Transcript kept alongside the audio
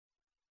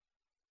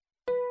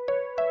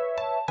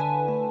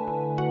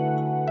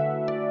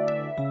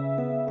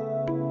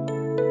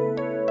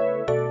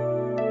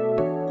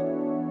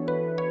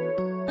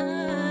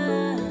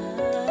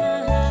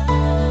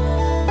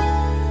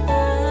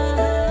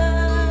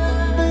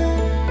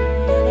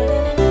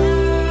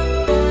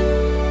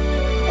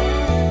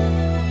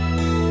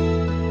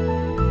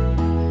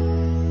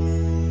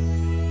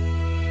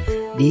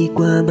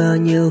qua bao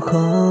nhiêu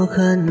khó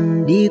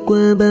khăn, đi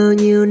qua bao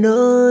nhiêu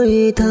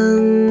nỗi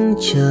thăng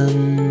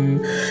trầm.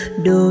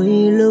 Đôi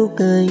lúc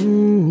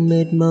anh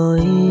mệt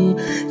mỏi,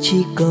 chỉ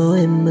có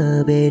em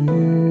ở bên,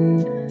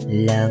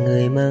 là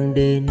người mang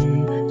đến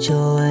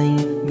cho anh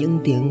những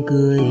tiếng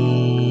cười.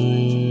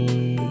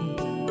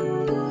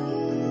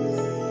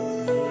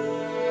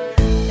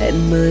 Em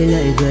ơi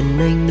lại gần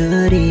anh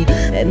nữa đi,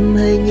 em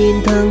hãy nhìn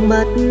thẳng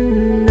mắt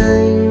anh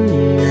này.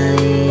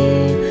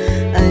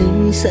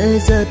 Anh sẽ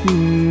rất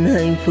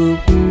hạnh phúc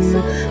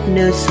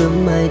nếu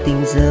sớm mai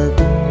tỉnh giấc.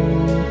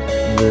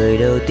 Người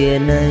đầu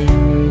tiên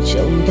anh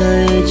trông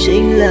thấy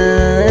chính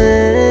là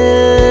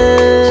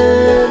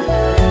em.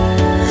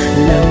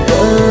 Làm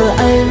vợ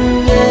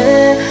anh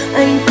nhé,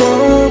 anh có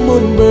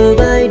một bờ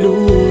vai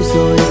đủ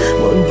rồi,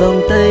 một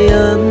vòng tay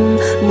ấm,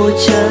 một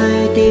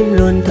trái tim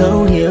luôn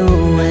thấu hiểu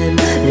em.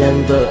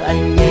 Làm vợ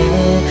anh nhé,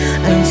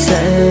 anh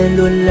sẽ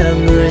luôn là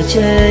người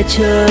che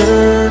chở,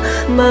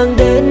 mang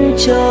đến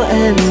cho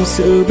em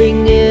sự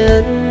bình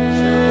yên.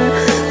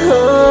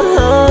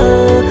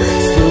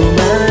 Dù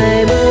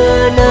mai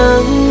mưa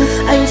nắng,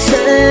 anh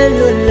sẽ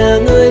luôn là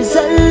người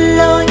dẫn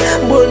lối.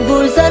 Buồn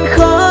vui gian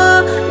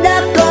khó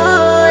đã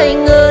có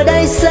anh ở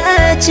đây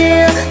sẽ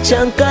chia,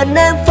 chẳng cần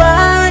em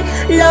phải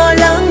lo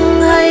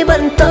lắng hay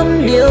bận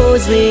tâm điều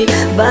gì.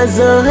 Và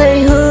giờ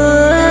hãy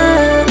hứa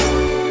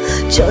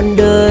trọn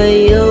đời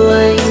yêu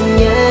anh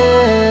nhé.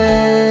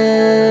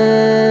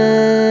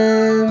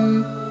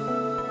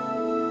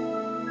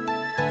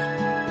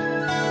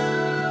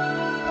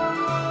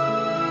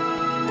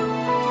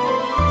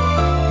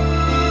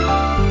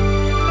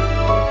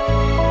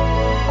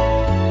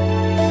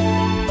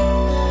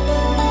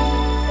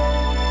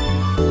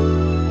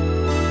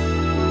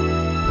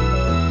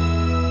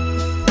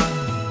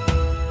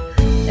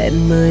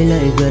 Em ơi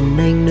lại gần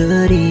anh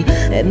nữa đi,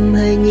 em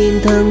hãy nhìn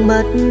thẳng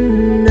mắt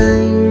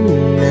anh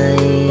này.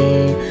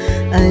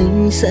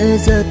 Anh sẽ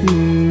rất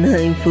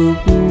hạnh phúc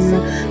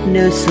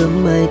nếu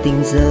sớm mai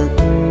tỉnh giấc.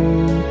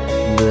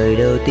 Người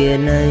đầu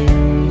tiên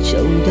anh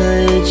trông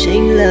thấy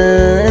chính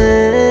là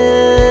em.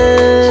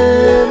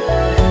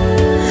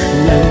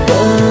 Làm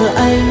vợ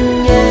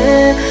anh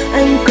nhé,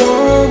 anh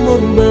có một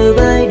bờ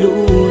vai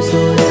đủ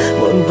rồi,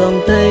 một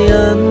vòng tay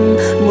ấm,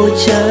 một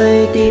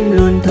trái tim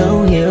luôn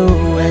thấu hiểu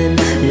em.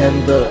 Làm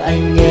vợ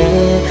anh nhé,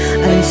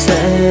 anh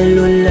sẽ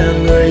luôn là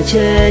người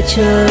che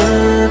chở,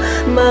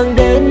 mang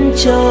đến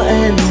cho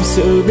em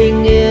sự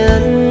bình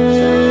yên.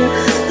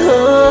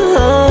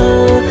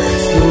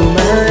 Dù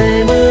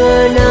mai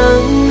mưa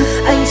nắng,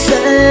 anh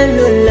sẽ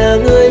luôn là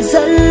người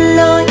dẫn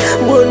lối.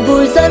 Buồn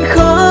vui gian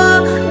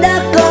khó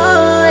đã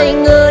có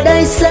anh ở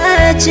đây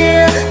sẽ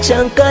chia,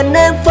 chẳng cần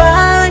em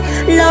phải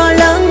lo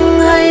lắng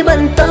hay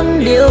bận tâm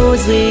điều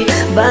gì.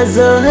 Và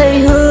giờ hãy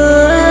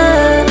hứa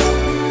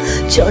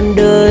trọn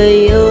đời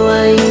yêu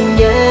anh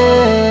nhé.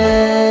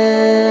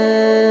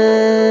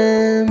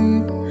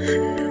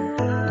 Làm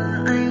vợ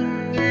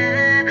anh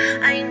nhé,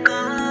 anh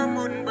có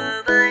một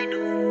bờ vai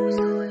đủ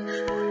rồi,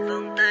 một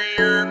vòng tay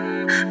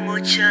ấm, một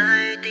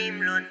trái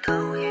tim luôn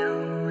thấu hiểu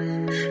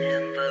em.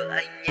 Làm vợ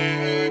anh nhé,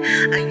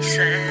 anh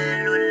sẽ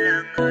luôn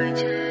là người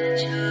che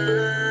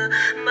chở,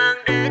 mang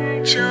đến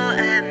cho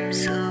em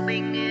sự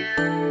bình yên.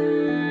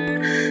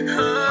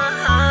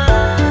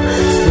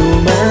 Dù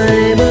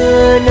mai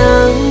mưa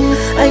nắng,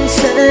 anh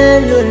sẽ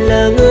luôn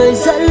là người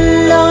dẫn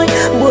lối.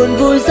 Buồn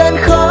vui gian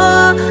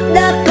khó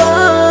đã có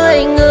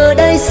anh ở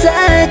đây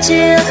sẽ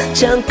chia,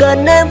 chẳng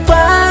cần em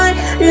phải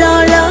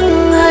lo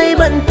lắng hay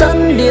bận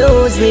tâm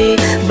điều gì.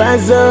 Và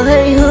giờ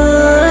hãy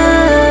hứa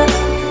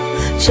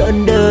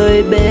trọn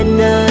đời bên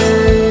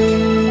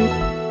anh,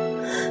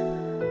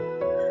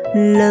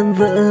 làm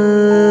vợ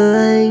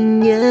anh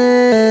nhé.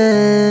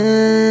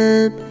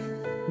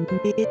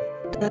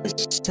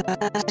 mr.shaj